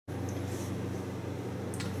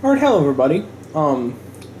Alright, hello everybody.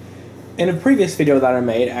 In a previous video that I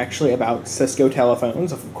made, actually about Cisco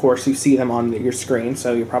telephones, of course you see them on your screen,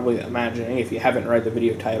 so you're probably imagining, if you haven't read the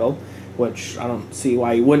video title, which I don't see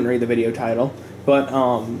why you wouldn't read the video title,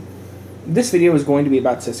 but this video is going to be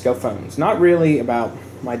about Cisco phones. Not really about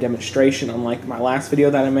my demonstration, unlike my last video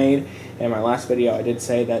that I made. In my last video I did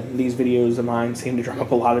say that these videos of mine seem to drum up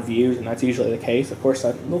a lot of views, and that's usually the case. Of course,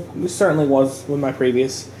 that certainly was with my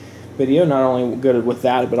previous video, not only good with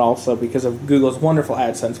that, but also because of Google's wonderful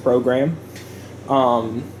AdSense program.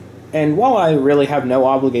 And while I really have no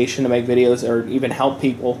obligation to make videos or even help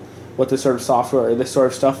people with this sort of software or this sort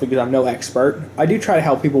of stuff because I'm no expert, I do try to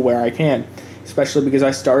help people where I can, especially because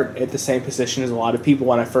I start at the same position as a lot of people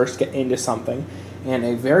when I first get into something. And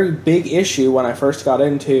a very big issue when I first got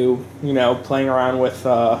into, playing around with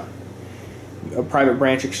a private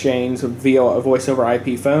branch exchange via voice over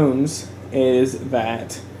IP phones is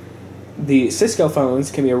that the Cisco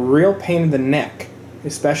phones can be a real pain in the neck,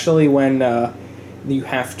 especially when you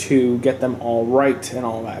have to get them all right and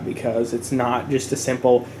all that, because it's not just a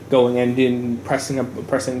simple going in and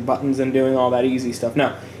pressing buttons and doing all that easy stuff.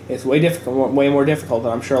 No, it's way more difficult,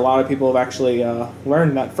 and I'm sure a lot of people have actually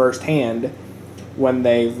learned that firsthand when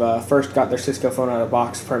they've first got their Cisco phone out of the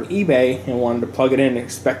box from eBay and wanted to plug it in and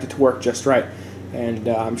expect it to work just right. And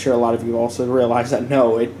I'm sure a lot of you also realize that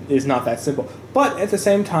no, it is not that simple. But at the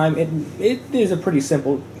same time, it is a pretty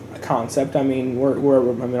simple concept. I mean,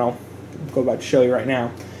 I'll go back to show you right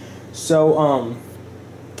now. So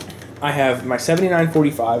I have my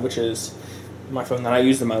 7945, which is my phone that I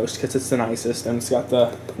use the most because it's the nicest, and it's got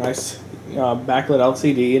the nice backlit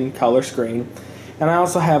LCD and color screen. And I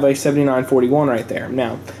also have a 7941 right there.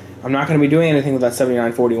 Now, I'm not going to be doing anything with that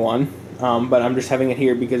 7941, but I'm just having it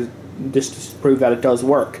here because just to prove that it does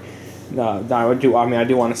work. I do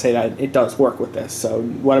want to say that it does work with this. So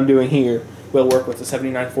what I'm doing here will work with the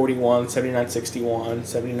 7941, 7961,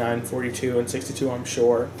 7942, and 62, I'm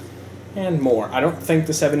sure, and more. I don't think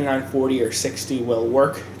the 7940 or 60 will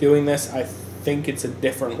work doing this. I think it's a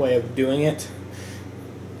different way of doing it.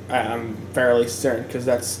 I'm fairly certain because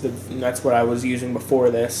that's what I was using before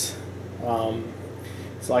this.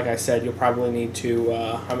 So like I said, you'll probably need to,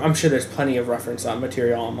 I'm sure there's plenty of reference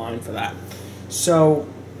material online for that. So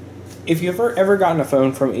if you've ever gotten a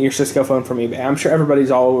phone from your Cisco phone from eBay, I'm sure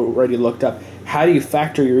everybody's already looked up, how do you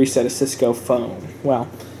factory reset a Cisco phone? Well,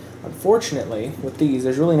 unfortunately, with these,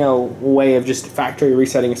 there's really no way of just factory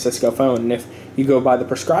resetting a Cisco phone. And if you go by the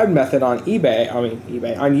prescribed method on on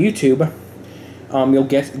YouTube, you'll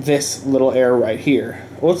get this little error right here.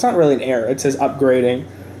 Well, it's not really an error. It says upgrading.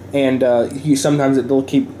 And sometimes it'll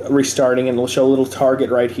keep restarting, and it'll show a little target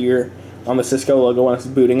right here on the Cisco logo when it's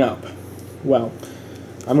booting up. Well,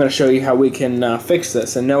 I'm going to show you how we can fix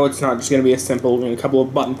this. And no, it's not just going to be a simple a couple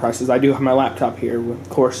of button presses. I do have my laptop here, of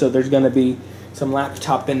course, so there's going to be some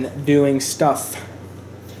laptop and doing stuff.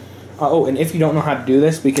 Oh, and if you don't know how to do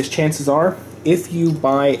this, because chances are, if you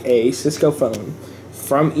buy a Cisco phone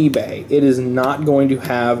from eBay, it is not going to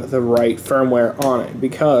have the right firmware on it,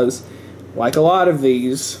 because like a lot of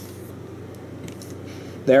these,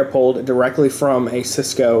 they're pulled directly from a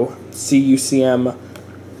Cisco CUCM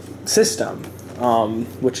system,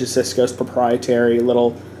 which is Cisco's proprietary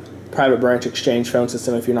little private branch exchange phone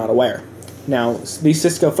system, if you're not aware. Now, these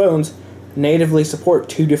Cisco phones natively support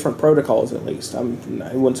 2 different protocols at least. It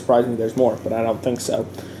wouldn't surprise me if there's more, but I don't think so.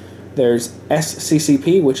 There's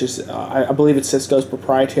SCCP, which is, I believe it's Cisco's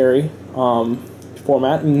proprietary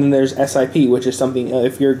format, and then there's SIP, which is something,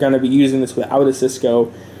 if you're going to be using this without a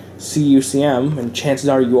Cisco CUCM, and chances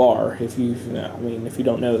are you are, if you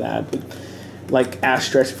don't know that, but like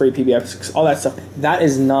asterisk, free PBX, all that stuff, that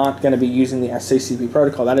is not going to be using the SCCP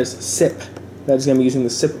protocol. That is SIP. That is going to be using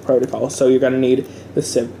the SIP protocol, so you're going to need the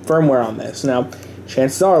SIP firmware on this. Now,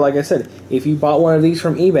 chances are, like I said, if you bought one of these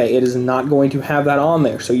from eBay, it is not going to have that on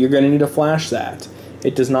there, so you're going to need to flash that.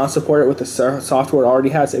 It does not support it with the software it already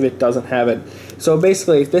has if it doesn't have it. So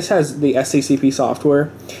basically, if this has the SCCP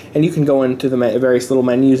software, and you can go into the various little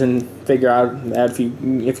menus and figure out that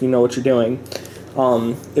if you know what you're doing,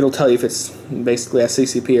 it'll tell you if it's basically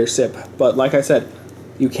SCCP or SIP. But like I said,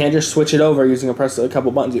 you can't just switch it over using a couple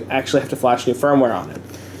buttons. You actually have to flash new firmware on it.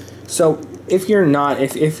 So if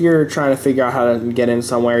you're trying to figure out how to get in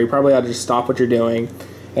somewhere, you probably ought to just stop what you're doing,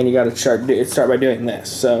 and you got to start by doing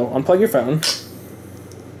this. So unplug your phone.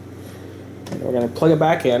 And we're going to plug it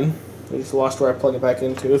back in. I just lost where I plug it back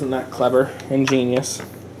into. Isn't that clever and genius?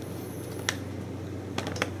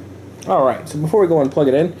 Alright, so before we go and plug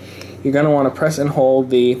it in, you're going to want to press and hold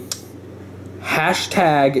the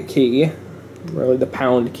hashtag key, really the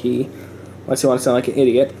pound key, unless you want to sound like an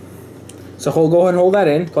idiot. So go ahead and hold that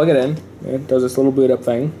in, plug it in. It does this little boot up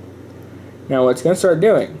thing. Now what it's going to start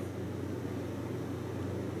doing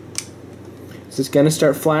is it's going to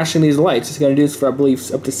start flashing these lights. It's going to do this for, I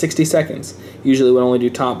believe, up to 60 seconds. Usually it would only do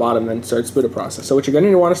top, bottom, then starts boot up process. So what you're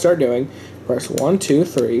going to want to start doing, press 1, 2,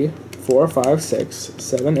 3, 4, 5, 6,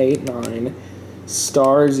 7, 8, 9,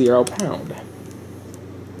 star 0 pound.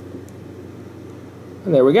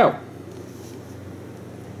 And there we go.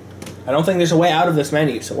 I don't think there's a way out of this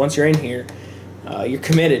menu, so once you're in here, you're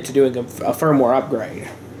committed to doing a firmware upgrade.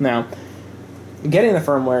 Now, getting the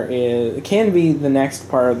firmware can be the next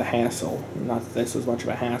part of the hassle. Not that this was much of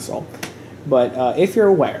a hassle, but if you're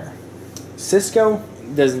aware, Cisco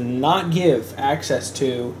does not give access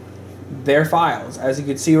to their files. As you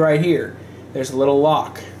can see right here, there's a little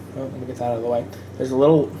lock. Oh, let me get that out of the way. There's a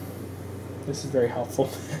little... This is very helpful.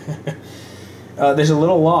 There's a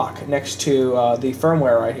little lock next to the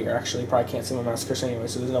firmware right here. Actually, you probably can't see my mouse cursor anyway,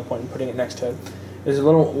 so there's no point in putting it next to it. There's a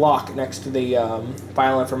little lock next to the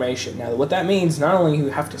file information. Now, what that means, not only you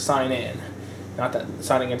have to sign in, not that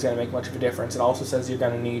signing in is going to make much of a difference, it also says you're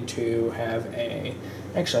going to need to have a...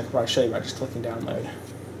 Actually, I can probably show you by just clicking download.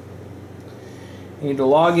 You need to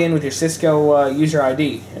log in with your Cisco user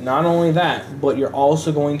ID. And not only that, but you're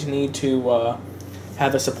also going to need to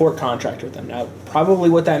have a support contract with them. Now, probably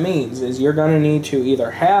what that means is you're going to need to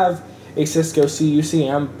either have a Cisco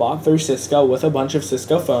CUCM bought through Cisco with a bunch of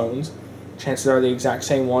Cisco phones. Chances are the exact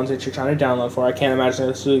same ones that you're trying to download for. I can't imagine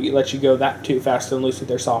this will let you go that too fast and loose with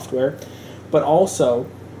their software. But also,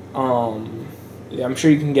 I'm sure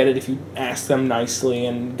you can get it if you ask them nicely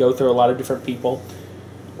and go through a lot of different people.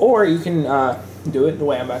 Or you can do it the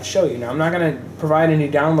way I'm about to show you. Now, I'm not going to provide any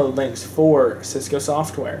download links for Cisco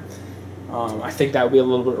software. I think that would be a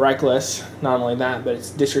little bit reckless. Not only that, but it's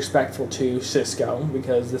disrespectful to Cisco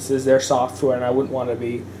because this is their software and I wouldn't want to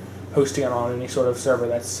be hosting it on any sort of server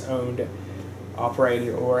that's owned,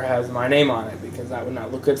 operated, or has my name on it because that would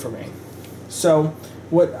not look good for me. So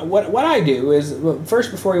what I do is,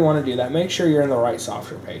 first before you want to do that, make sure you're in the right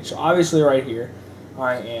software page. So obviously right here,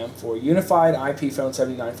 I am for Unified IP Phone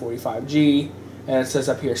 7945G, and it says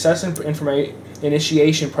up here, System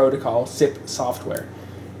Initiation Protocol, SIP software.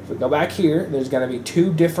 If we go back here, there's going to be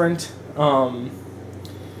two different options.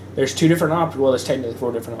 Well, there's technically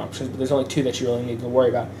 4 different options, but there's only 2 that you really need to worry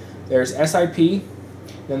about. There's SIP,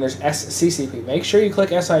 then there's SCCP. Make sure you click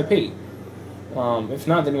SIP. If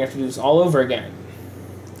not, then you have to do this all over again.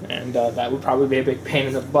 And that would probably be a big pain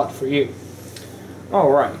in the butt for you.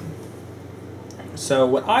 Alright. So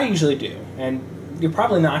what I usually do, and you're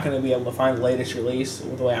probably not going to be able to find the latest release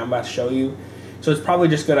the way I'm about to show you, so it's probably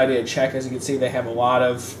just a good idea to check. As you can see, they have a lot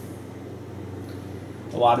of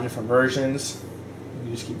different versions.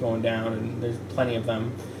 You just keep going down, and there's plenty of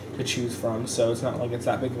them to choose from, so it's not like it's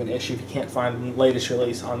that big of an issue if you can't find the latest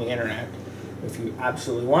release on the internet. If you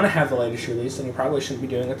absolutely want to have the latest release, then you probably shouldn't be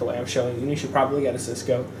doing it the way I'm showing you. You should probably get a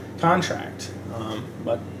Cisco contract,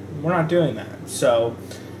 but we're not doing that. So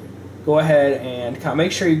go ahead and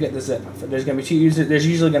make sure you get the zip. There's going to be 2 users. There's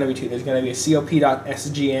usually going to be 2. There's going to be a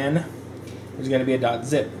cop.sgn. There's going to be a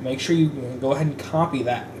 .zip. Make sure you go ahead and copy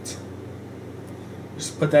that.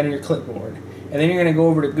 Just put that in your clipboard, and then you're going to go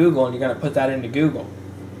over to Google and you're going to put that into Google.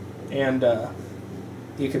 And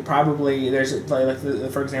you could probably, there's like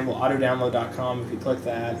for example, autodownload.com. If you click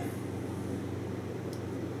that,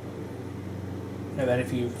 and then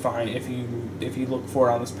if you look for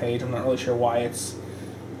it on this page, I'm not really sure why it's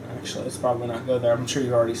probably not go there. I'm sure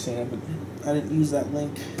you've already seen it, but I didn't use that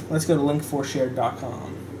link. Let's go to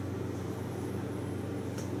link4shared.com.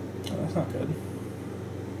 Oh, that's not good.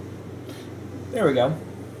 There we go.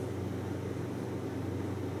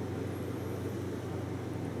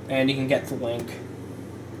 And you can get the link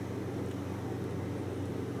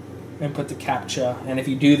and put the CAPTCHA, and if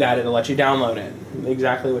you do that, it'll let you download it.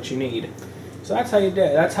 Exactly what you need. So that's how you do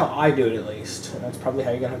it. That's how I do it, at least. And that's probably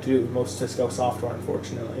how you're gonna have to do it with most Cisco software,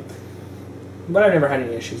 unfortunately. But I've never had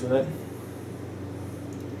any issues with it.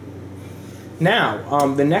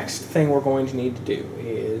 Now, the next thing we're going to need to do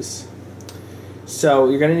is, so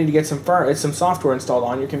you're going to need to get some software installed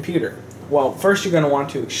on your computer. Well, first you're going to want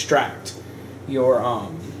to extract your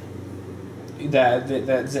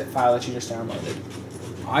that zip file that you just downloaded.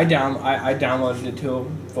 I downloaded it to a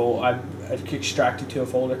folder. I extracted to a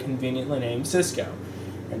folder conveniently named Cisco,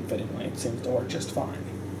 and fittingly, it seems to work just fine.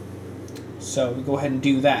 So we go ahead and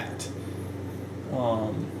do that.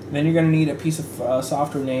 Then you're going to need a piece of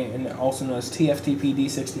software name, and also known as Tftp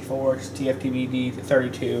D64, Tftp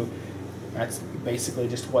D32. That's basically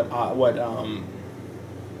just my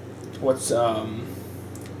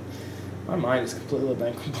mind is completely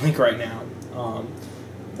blank right now.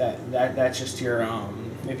 That's just your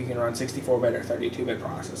if you can run 64-bit or 32-bit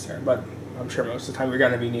processor. But I'm sure most of the time you're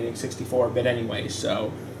going to be needing 64-bit anyway.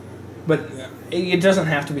 So, but it doesn't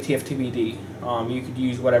have to be TFTPD. You could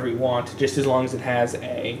use whatever you want, just as long as it has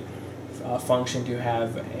a function to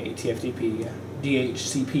have a TFTP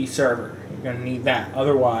DHCP server. You're going to need that.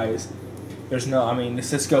 Otherwise, there's no. I mean, the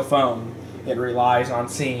Cisco phone, it relies on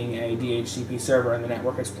seeing a DHCP server in the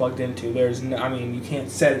network it's plugged into. There's no. I mean, you can't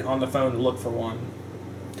set it on the phone to look for one.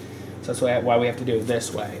 So that's why we have to do it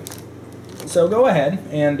this way. So go ahead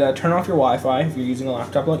and turn off your Wi-Fi if you're using a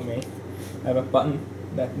laptop like me. I have a button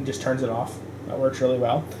that just turns it off. That works really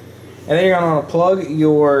well. And then you're going to want to plug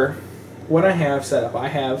your, what I have set up. I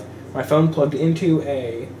have my phone plugged into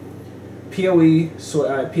a PoE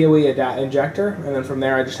injector, and then from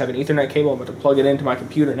there I just have an Ethernet cable. I'm going to plug it into my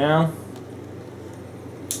computer now.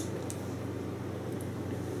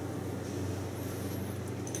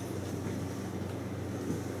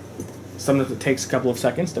 Sometimes it takes a couple of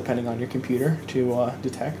seconds, depending on your computer, to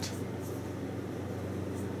detect.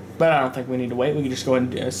 But I don't think we need to wait. We can just go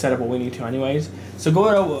ahead and set up what we need to anyways. So go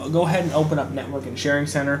ahead and open up Network and Sharing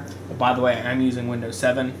Center. By the way, I'm using Windows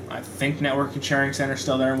 7. I think Network and Sharing Center is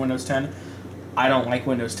still there in Windows 10. I don't like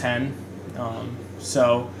Windows 10.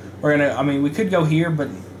 So we're going to, I mean, we could go here, but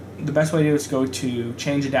the best way to do it is go to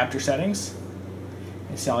Change Adapter Settings.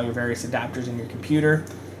 And see all your various adapters in your computer.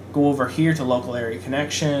 Go over here to Local Area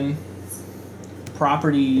Connection.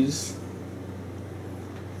 Properties,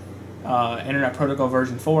 Internet Protocol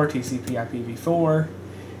version 4, TCP IPv4.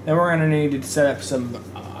 Then we're going to need to set up some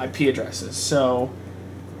IP addresses. So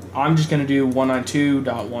I'm just going to do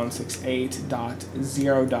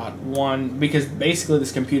 192.168.0.1 because basically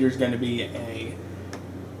this computer is going to be a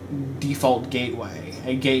default gateway,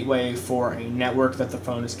 a gateway for a network that the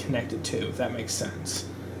phone is connected to, if that makes sense.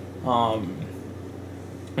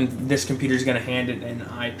 And this computer is going to hand it an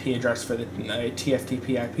IP address for the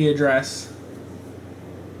TFTP IP address.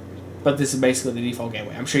 But this is basically the default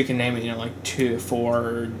gateway. I'm sure you can name it, like 2,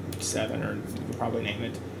 4, 7, or you can probably name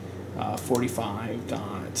it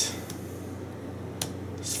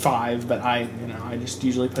 45.5. But I just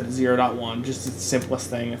usually put 0.1, just the simplest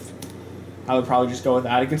thing. If I would probably just go with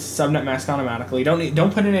that. It gets subnet mask automatically.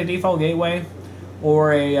 Don't put in a default gateway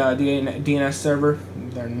or a DNS server.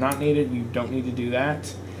 They're not needed. You don't need to do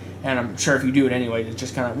that. And I'm sure if you do it anyway, it's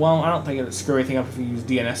just kind of, well, I don't think it would screw anything up if you use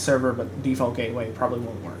DNS server, but default gateway probably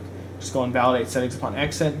won't work. Just go and validate settings upon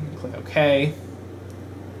exit, click OK,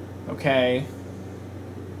 OK,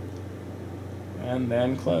 and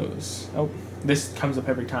then close. Oh, this comes up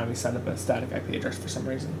every time you set up a static IP address for some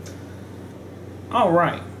reason.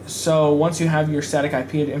 Alright, so once you have your static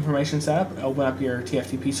IP information set up, open up your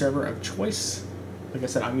TFTP server of choice. Like I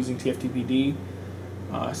said, I'm using TFTPD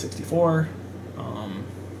 64.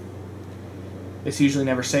 This usually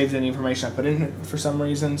never saves any information I put in it for some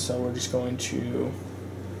reason, so we're just going to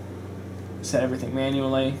set everything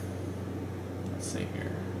manually. Let's see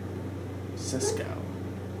here. Cisco.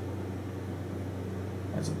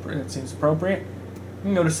 That seems appropriate. We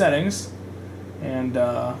can go to settings, and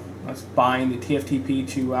let's bind the TFTP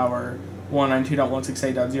to our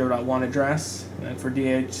 192.168.0.1 address. And then for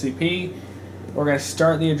DHCP, we're going to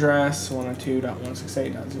start the address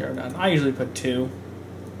 192.168.0. I usually put 2.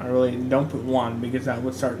 I really don't put 1 because that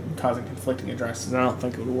would start causing conflicting addresses, and I don't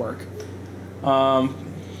think it would work.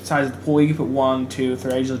 Size of the pool, you can put 1, 2,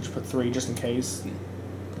 3. I usually just put 3 just in case.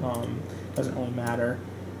 Doesn't really matter.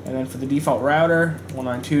 And then for the default router,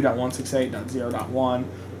 192.168.0.1,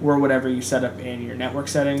 or whatever you set up in your network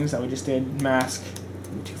settings that we just did, mask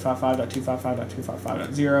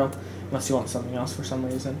 255.255.255.0, unless you want something else for some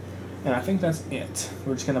reason. And I think that's it.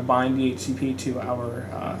 We're just going to bind DHCP to our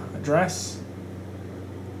address.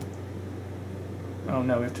 Oh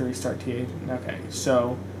no, we have to restart TA. Okay,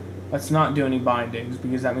 so let's not do any bindings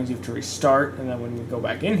because that means you have to restart, and then when you go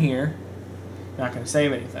back in here, you're not going to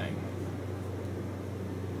save anything.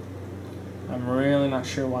 I'm really not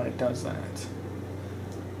sure why it does that.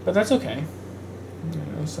 But that's okay.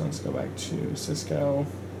 So let's go back to Cisco.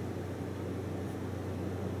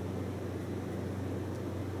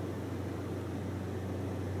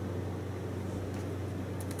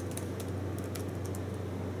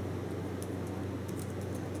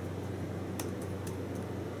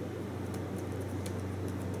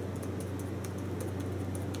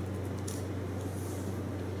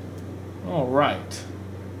 All right.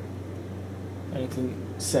 I can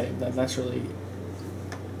save that. That's really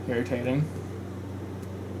irritating.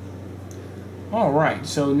 All right.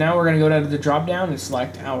 So now we're going to go down to the drop down and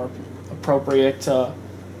select our appropriate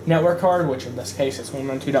network card, which in this case is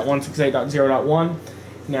 192.168.0.1.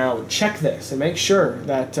 Now check this and make sure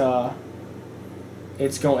that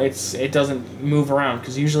it doesn't move around,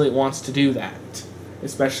 because usually it wants to do that,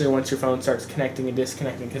 especially once your phone starts connecting and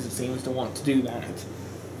disconnecting, because it seems to want to do that.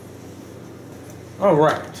 All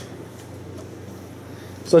right.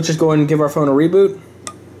 So let's just go ahead and give our phone a reboot.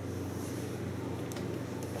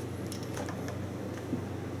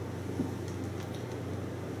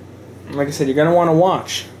 Like I said, you're going to want to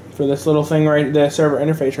watch for this little thing right, the server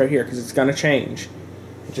interface right here, because it's going to change.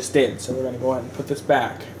 It just did, so we're going to go ahead and put this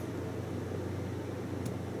back.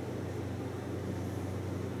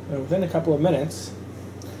 And within a couple of minutes,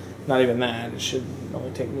 not even that, it should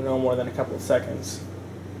only take no more than a couple of seconds.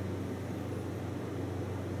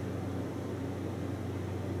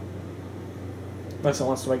 Unless it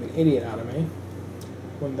wants to make an idiot out of me.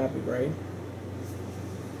 Wouldn't that be great?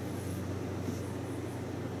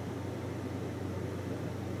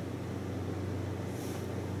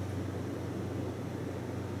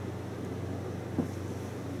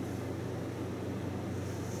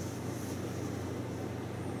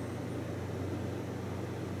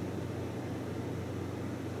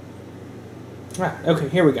 Ah, okay,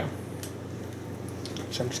 here we go.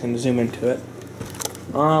 So I'm just going to zoom into it.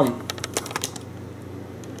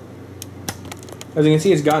 As you can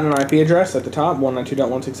see, it's got an IP address at the top,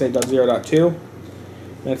 192.168.0.2.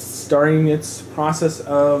 And it's starting its process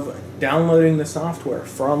of downloading the software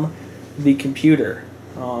from the computer.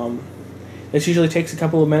 This usually takes a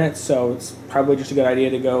couple of minutes, so it's probably just a good idea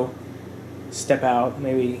to go step out,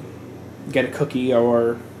 maybe get a cookie,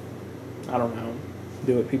 or I don't know,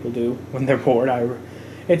 do what people do when they're bored.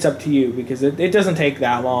 It's up to you, because it doesn't take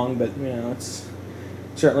that long, but you know, it's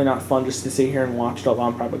certainly not fun just to sit here and watch it, although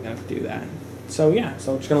I'm probably going to have to do that. So yeah,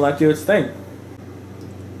 so I'm just going to let it do its thing.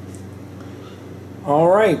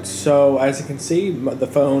 Alright, so as you can see, the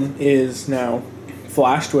phone is now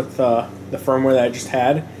flashed with the firmware that I just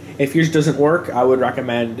had. If yours doesn't work, I would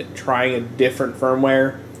recommend trying a different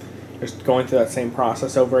firmware, just going through that same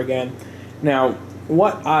process over again. Now,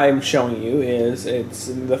 what I'm showing you is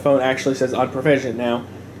the phone actually says unprovisioned. Now,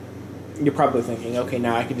 you're probably thinking, okay,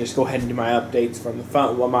 now I can just go ahead and do my updates from the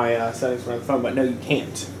phone, well, my settings from the phone, but no, you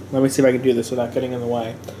can't. Let me see if I can do this without getting in the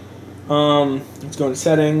way. Let's go into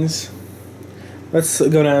settings. Let's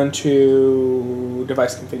go down to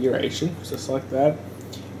device configuration. So select that.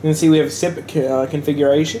 You can see we have SIP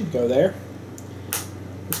configuration. Go there.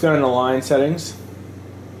 Let's go into line settings.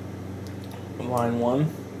 Line 1.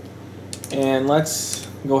 And let's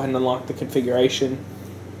go ahead and unlock the configuration,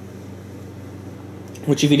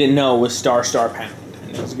 which, if you didn't know, was ****.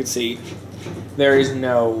 And as you can see, there is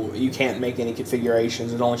you can't make any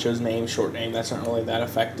configurations. It only shows name, short name. That's not really that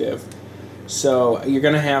effective. So you're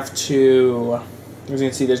going to have to, as you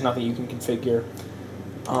can see, there's nothing you can configure.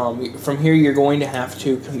 From here, you're going to have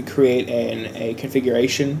to create a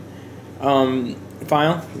configuration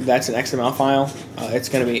file. That's an XML file. It's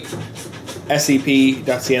going to be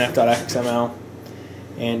scp.cnf.xml,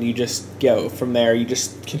 and you just go from there. You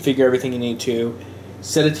just configure everything you need to.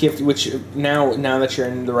 Set a TFTP, which now that you're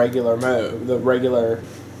in the regular mode,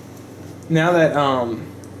 now that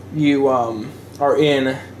you are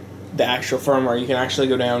in the actual firmware, you can actually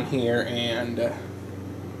go down here and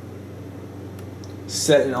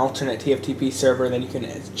set an alternate TFTP server, and then you can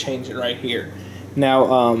change it right here.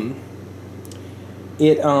 Now,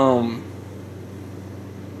 it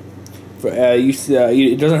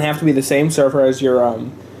doesn't have to be the same server as your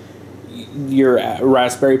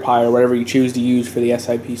Raspberry Pi or whatever you choose to use for the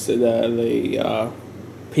SIP, the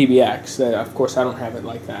PBX. Of course, I don't have it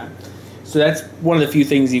like that. So that's one of the few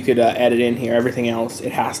things you could edit in here. Everything else,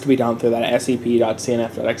 it has to be done through that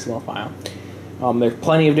scp.cnf.xml file. There's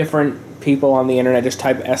plenty of different people on the internet. Just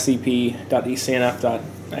type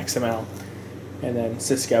scp.ecnf.xml and then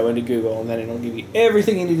Cisco into Google, and then it'll give you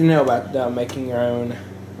everything you need to know about making your own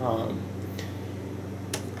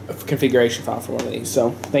configuration file for one of these.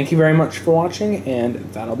 So thank you very much for watching, and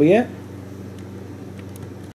that'll be it.